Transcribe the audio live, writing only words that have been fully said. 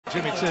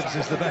Jimmy Tibbs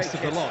is the best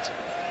of the lot.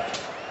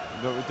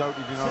 No doubt,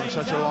 he's been on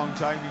such a long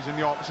time. He's in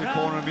the opposite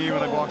corner of me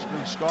when I watched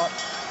Bill Scott.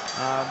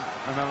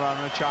 I remember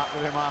having a chat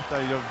with him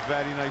after. He's a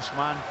very nice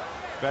man,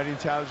 very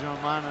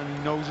intelligent man, and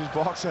he knows his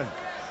boxing.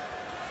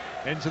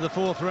 Into the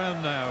fourth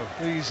round now.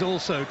 He's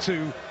also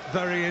two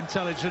very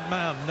intelligent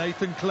men.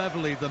 Nathan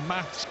Cleverly, the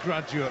maths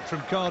graduate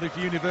from Cardiff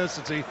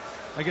University,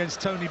 against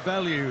Tony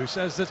Bellew, who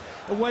says that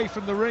away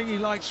from the ring he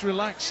likes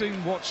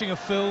relaxing, watching a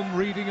film,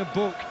 reading a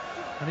book,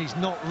 and he's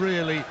not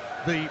really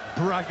the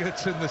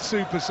braggart and the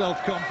super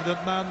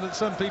self-confident man that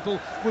some people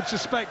would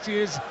suspect he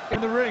is in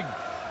the ring.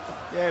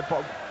 Yeah,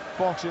 but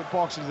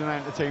boxing is an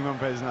entertainment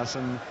business,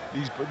 and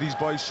these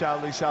boys sell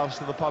themselves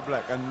to the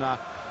public, and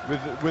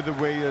with the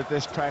way that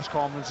this press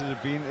conferences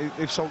have been,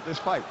 they've sold this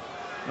fight.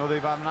 You know, they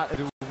haven't had to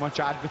do much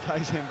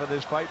advertising for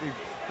this fight.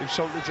 They've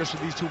sold it just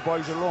with these two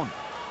boys alone,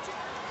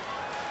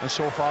 and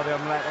so far they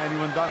haven't let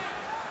anyone down.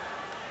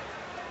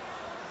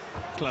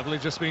 Cleverly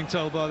just being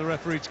told by the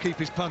referee to keep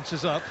his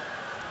punches up.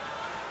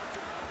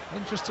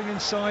 Interesting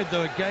inside,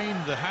 though. Again,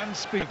 the hand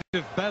speed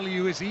of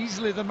Bellew is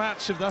easily the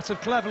match of that of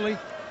Cleverly.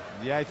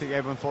 Yeah, I think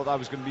everyone thought that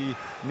was going to be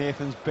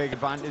Nathan's big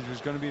advantage,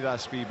 was going to be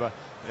that speed, but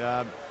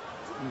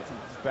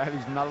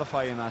Bellew's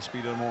nullifying that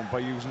speed at the moment by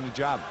using the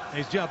jab.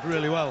 He's jabbed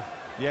really well.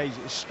 Yeah,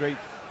 he's straight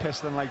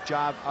piston-like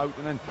jab out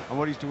and in, and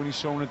what he's doing, he's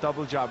throwing a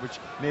double jab, which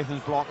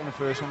Nathan's blocking the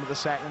first one, but the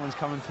second one's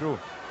coming through.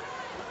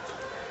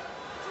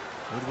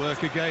 Good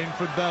work again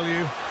from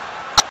Bellew.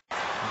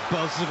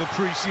 Buzz of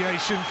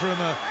appreciation from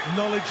a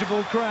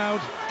knowledgeable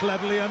crowd.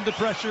 Cleverly under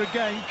pressure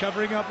again,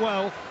 covering up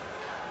well.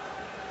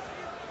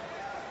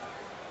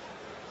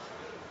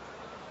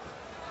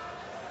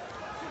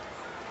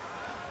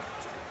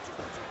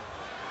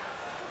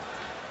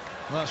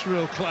 That's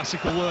real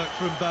classical work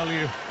from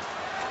Bellew.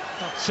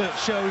 That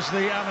shows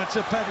the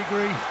amateur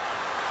pedigree.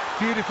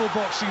 Beautiful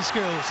boxing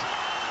skills.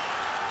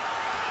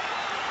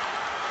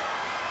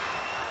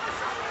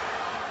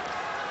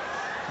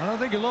 And I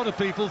think a lot of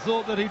people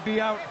thought that he'd be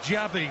out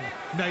jabbing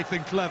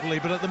Nathan Cleverly,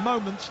 but at the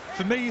moment,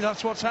 for me,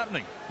 that's what's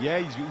happening. Yeah,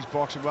 he's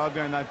boxing well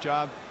behind that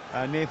jab.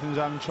 Nathan's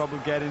having trouble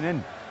getting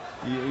in.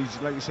 He's,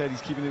 like you said,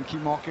 he's keeping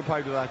him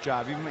occupied with that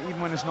jab.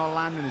 Even when it's not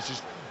landing, it's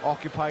just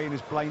occupying,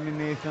 it's blinding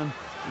Nathan.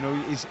 You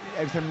know,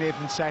 every time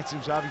Nathan sets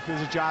himself, he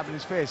feels a jab in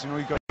his face. You know,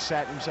 he's got to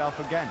set himself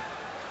again.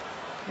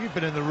 You've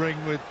been in the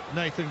ring with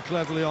Nathan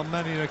Cleverly on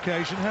many an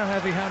occasion. How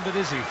heavy-handed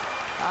is he?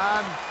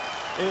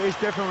 It's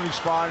different when he's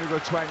sparring. He's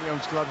got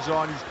 20-ounce gloves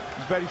on. He's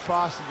very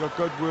fast. He's got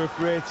good work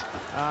rate.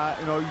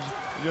 You know,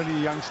 he's only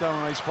a youngster when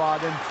I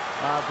sparred him,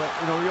 but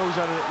you know, he always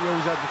had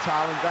the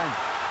talent then.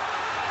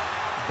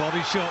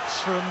 Body shots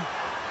from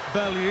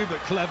Bellew, but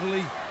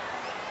Cleverly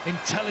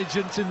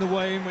intelligent in the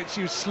way in which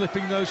he was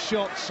slipping those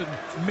shots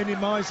and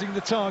minimising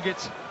the target.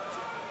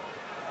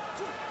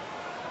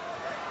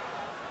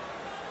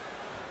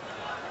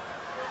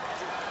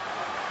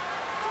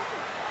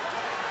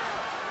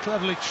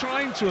 Cleverly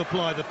trying to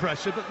apply the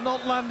pressure, but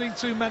not landing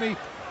too many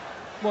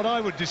what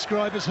I would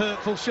describe as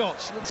hurtful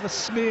shots. Looks like a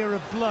smear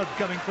of blood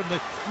coming from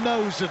the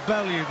nose of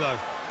Bellew, though.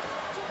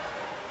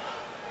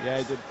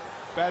 Yeah,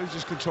 Bellew's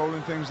just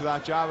controlling things with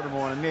that jab at the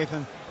moment.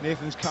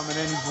 Nathan's coming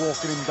in, he's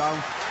walking him down,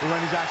 but when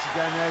he's actually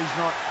down there,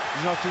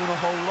 he's not doing a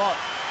whole lot.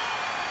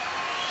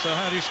 So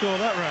how do you score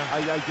that round?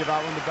 I give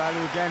that one to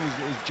Bellew again.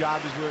 His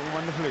jab is working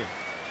wonderfully.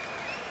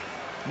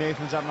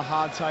 Nathan's having a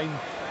hard time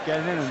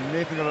getting in, and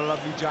Nathan got a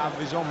lovely jab of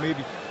his own.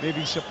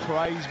 Maybe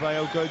surprised by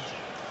how good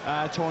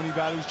Tony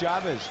Bellew's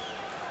jab is.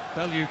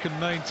 Bellew can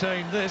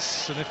maintain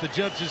this, and if the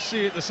judges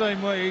see it the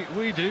same way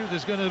we do,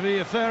 there's going to be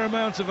a fair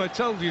amount of "I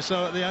told you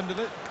so" at the end of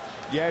it.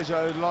 Yeah,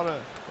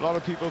 a lot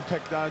of people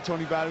picked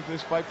Tony Bellew for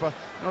this fight, but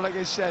you know, like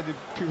I said,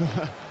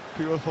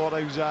 people thought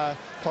I was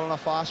pulling a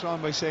fast one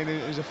by saying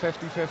it was a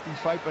 50-50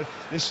 fight, but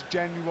this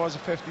genuinely was a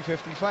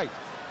 50-50 fight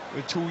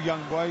with two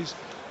young boys.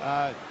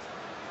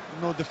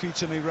 No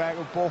defeats in the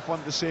record, both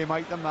want the same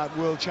item, that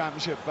World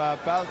Championship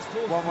belt.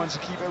 One wants to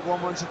keep it,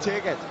 one wants to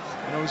take it.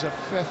 You know, it was a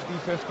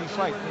 50-50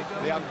 fight.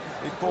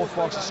 They both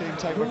box the same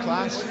type of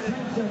class.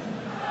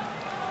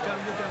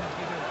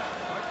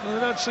 Well, they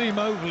don't seem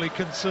overly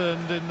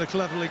concerned in the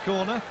Cleverly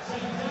corner.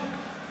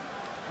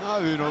 No,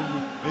 you know,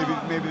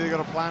 maybe they got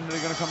a plan.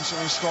 They're going to come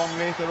something strong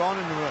later on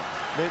in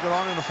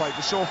the fight.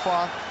 But so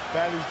far,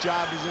 Bellew's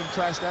jab has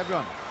impressed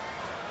everyone.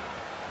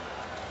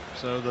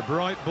 So the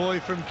bright boy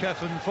from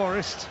Ketham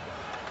Forest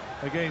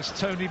against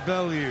Tony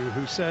Bellew,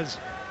 who says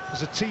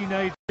as a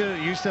teenager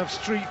he used to have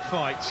street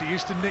fights, he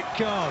used to nick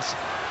cars.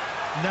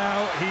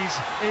 Now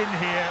he's in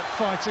here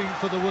fighting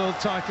for the world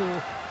title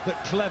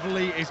that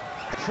Cleverly is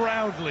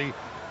proudly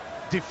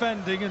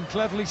defending, and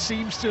Cleverly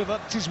seems to have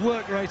upped his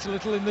work rate a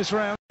little in this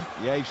round.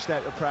 Yeah, he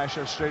stepped the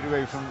pressure straight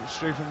from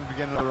the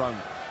beginning of the round.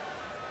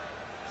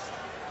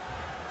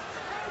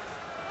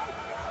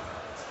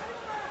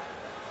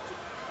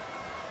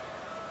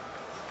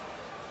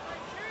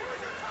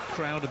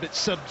 Crowd a bit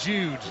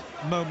subdued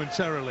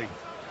momentarily.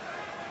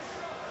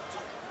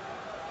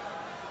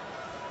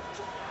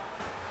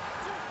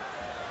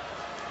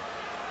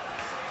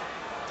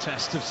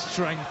 Test of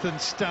strength and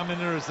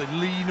stamina as they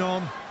lean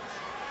on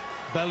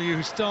Bellew,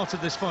 who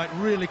started this fight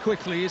really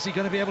quickly, is he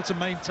going to be able to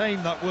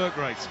maintain that work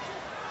rate?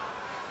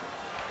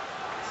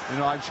 You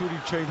know, I'm sure he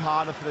trained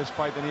harder for this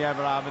fight than he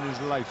ever have in his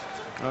life.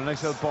 You know, a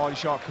nice little body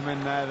shot come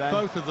in there then.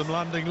 Both of them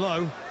landing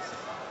low.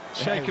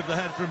 Shake of the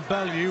head from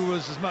Bellew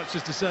was as much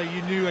as to say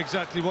you knew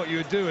exactly what you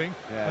were doing,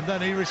 and then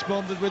he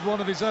responded with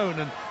one of his own,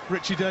 and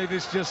Richie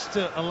Davies just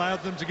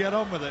allowed them to get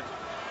on with it.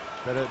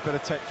 Bit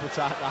of tit for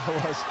tat that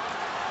was.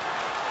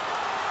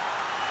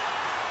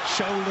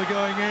 Shoulder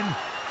going in,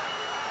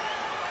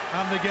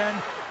 and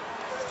again.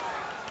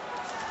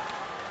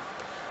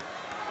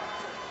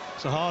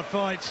 It's a hard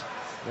fight.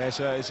 Yeah,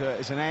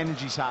 it's an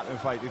energy-sapping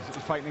fight. They're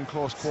fighting in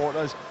close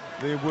quarters.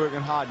 They're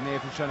working hard.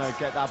 Nathan's trying to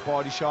get that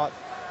body shot.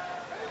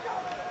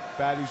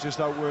 Bellew's just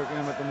outworking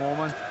him at the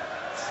moment.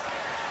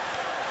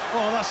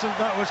 Oh,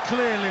 that was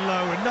clearly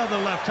low. Another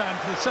left hand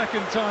for the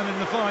second time in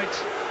the fight.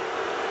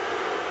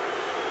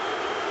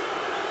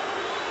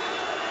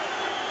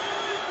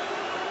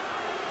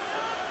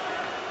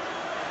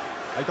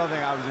 I don't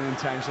think that was an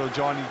intentional.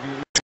 Johnny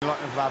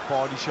looking for that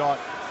body shot.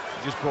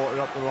 He just brought it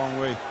up the wrong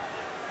way.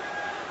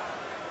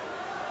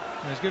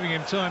 He's giving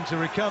him time to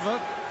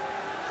recover.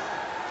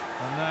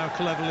 And now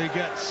cleverly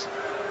gets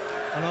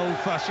an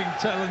old-fashioned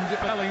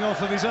telling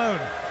off of his own.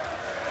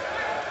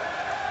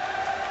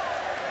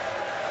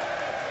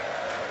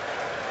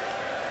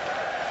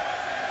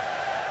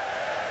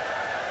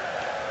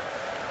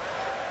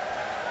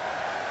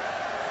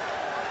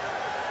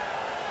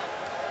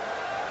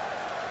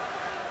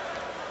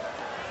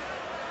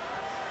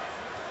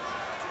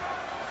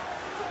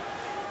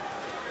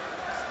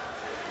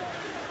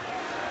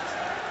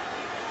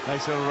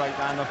 Nice little right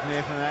hand off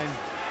Nathan then.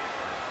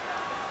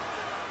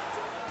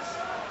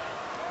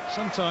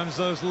 Sometimes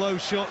those low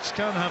shots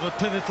can have a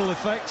pivotal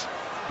effect.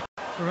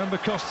 Remember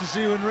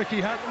Costazu and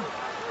Ricky Hatton?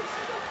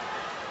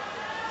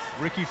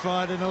 Ricky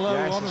fired in a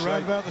low one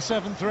around about the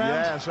 7th round.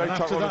 Yeah, that's right.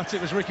 And after that,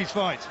 it was Ricky's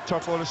fight.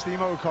 Took all the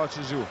steam out of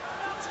Costazu.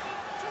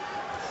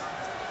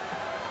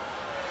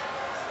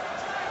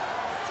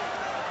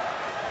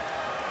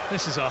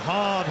 This is a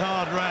hard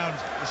round.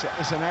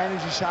 It's an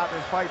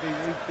energy-sapping fight.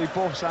 They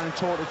both standing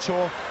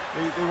toe-to-toe.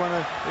 They want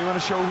to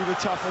show who the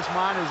toughest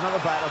man is, not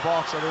a better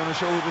boxer. They want to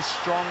show who the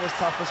strongest,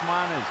 toughest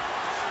man is.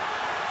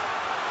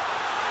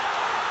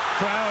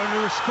 Crowd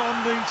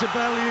responding to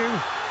Bellew,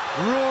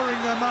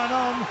 roaring their man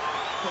on.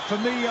 But for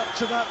me, up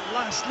to that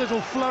last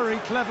little flurry,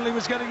 Cleverly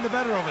was getting the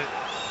better of it.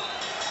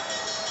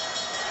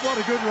 What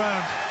a good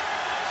round.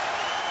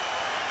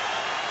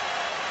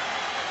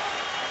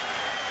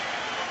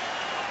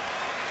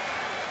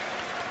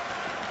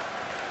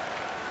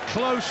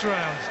 Close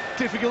round,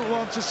 difficult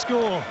one to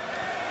score.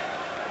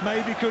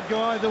 Maybe could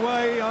go either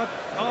way.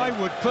 I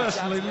would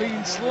personally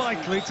lean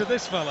slightly to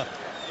this fella.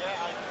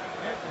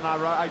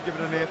 I'd give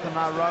it an 8th in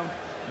that round.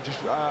 He just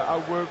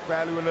outworked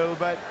Bellew a little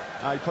bit.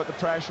 He put the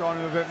pressure on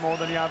him a bit more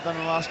than he had done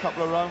in the last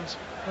couple of rounds.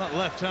 That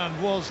left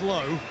hand was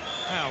low.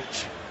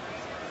 Ouch.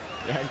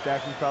 Yeah, he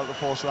definitely felt the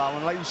force of that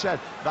one. Like you said,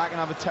 that can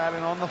have a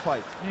telling on the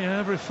fight. Yeah,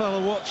 every fella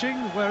watching,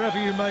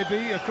 wherever you may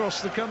be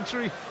across the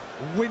country,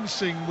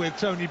 wincing with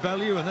Tony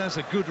Bellew, and there's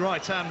a good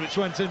right hand which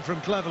went in from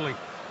Cleverly.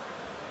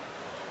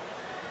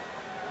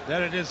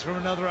 There it is from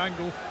another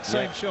angle,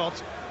 same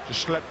shot.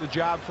 Just slipped the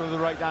jab through the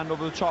right hand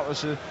over the top.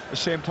 It's the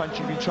same punch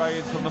he'd been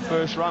trying from the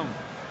first round.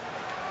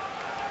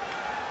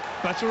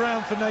 Better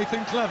round for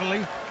Nathan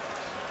Cleverly,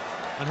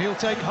 and he'll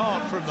take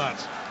heart from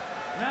that.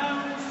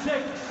 Round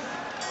 6.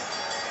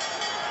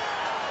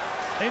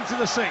 Into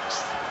the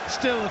 6th.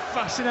 Still a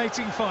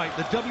fascinating fight.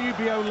 The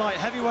WBO light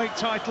heavyweight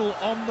title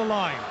on the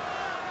line.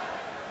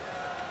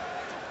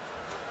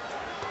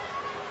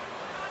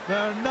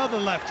 There, another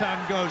left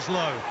hand goes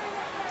low.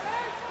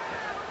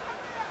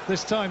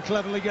 This time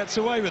Cleverly gets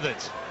away with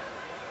it.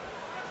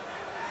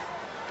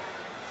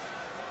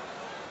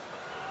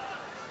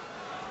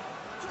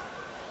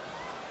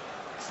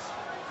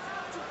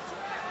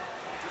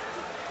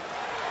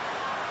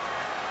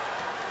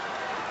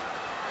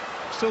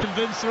 Still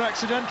convinced they're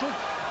accidental?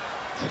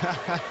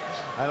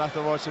 I'll have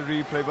to watch the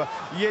replay, but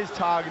he is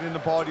targeting the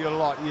body a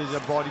lot. He is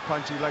a body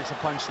puncher. He likes to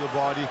punch the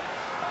body,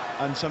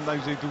 and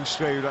sometimes they do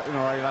stray. You know,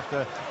 I'll have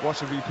to watch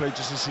the replay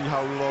just to see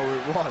how low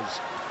it was.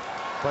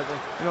 But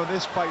you know,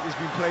 this fight has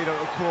been played out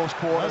of close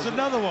quarters. There's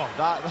another one.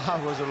 That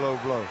was a low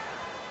blow.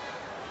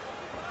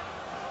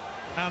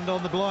 And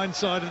on the blind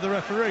side of the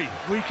referee,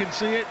 we can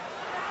see it.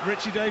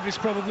 Richie Davies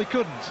probably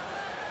couldn't.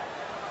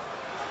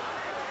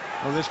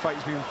 Well, this fight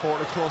has been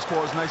fought at close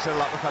quarters. Nice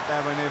little uppercut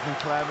there by Nathan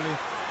Cleverly.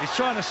 He's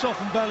trying to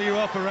soften Bellew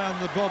up around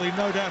the body,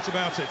 no doubt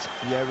about it.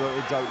 Yeah, without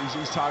a doubt.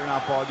 He's targeting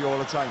that body all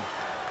the time.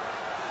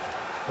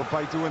 But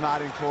by doing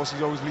that in close,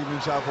 he's always leaving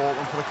himself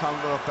open for the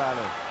counter of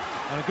Bellew.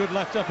 And a good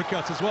left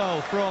uppercut as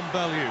well from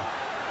Bellew,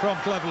 from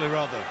Cleverly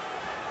rather.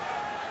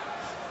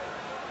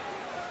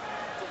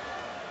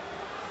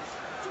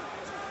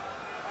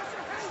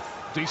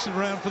 Decent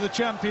round for the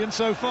champion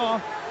so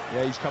far.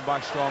 Yeah, he's come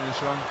back strong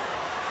this round.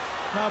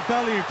 Now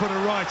Bellew put a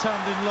right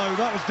hand in low.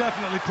 That was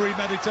definitely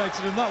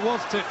premeditated, and that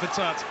was tit for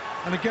tat.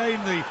 And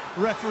again, the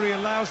referee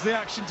allows the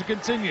action to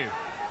continue.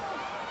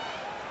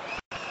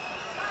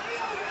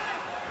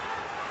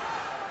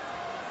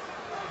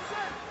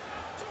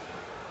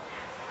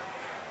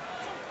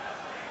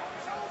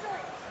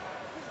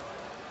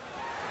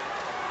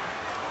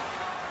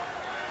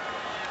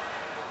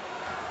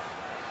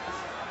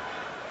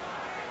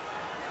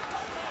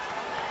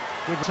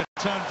 Good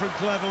turn from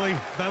Cleverly.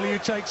 Bellew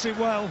takes it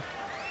well.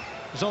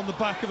 He's on the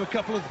back of a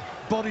couple of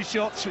body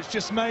shots, which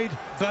just made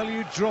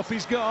Bellew drop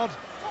his guard.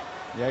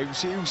 Yeah, you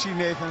see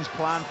Nathan's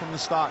plan from the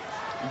start.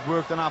 He's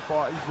worked on that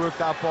body. He's worked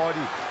that body.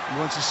 He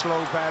wants to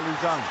slow Bellew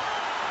down.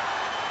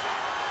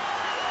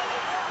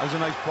 That was a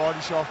nice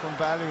body shot from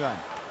Bellew then.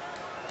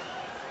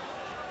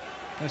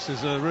 This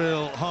is a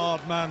real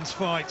hard man's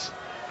fight.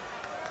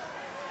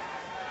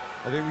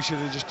 I think we should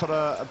have just put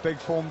a big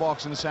phone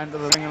box in the centre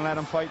of the ring and let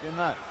him fight in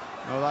that.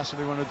 No, that's what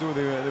they want to do.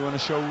 They want to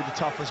show who the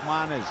toughest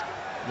man is.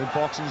 The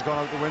boxing's gone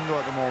out the window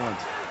at the moment.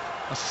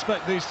 I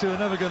suspect these two are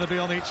never going to be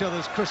on each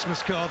other's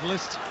Christmas card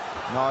list.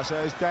 No, it's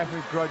definitely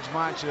a grudge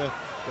match, the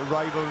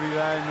rivalry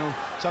there. You know,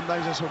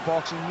 sometimes that's what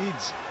boxing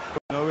needs.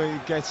 You know,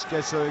 it gets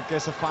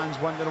the fans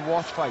wanting to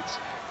watch fights.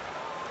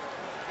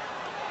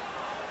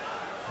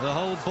 The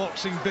whole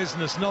boxing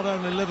business, not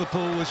only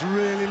Liverpool, was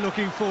really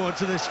looking forward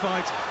to this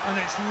fight, and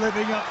it's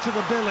living up to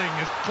the billing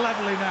as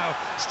Cleverly now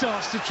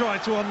starts to try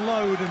to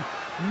unload and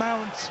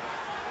mount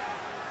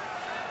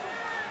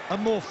a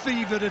more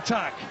fevered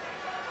attack.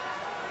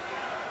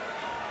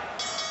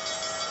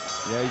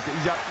 Yeah,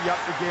 he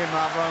upped the game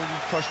that round. He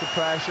pushed the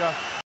pressure.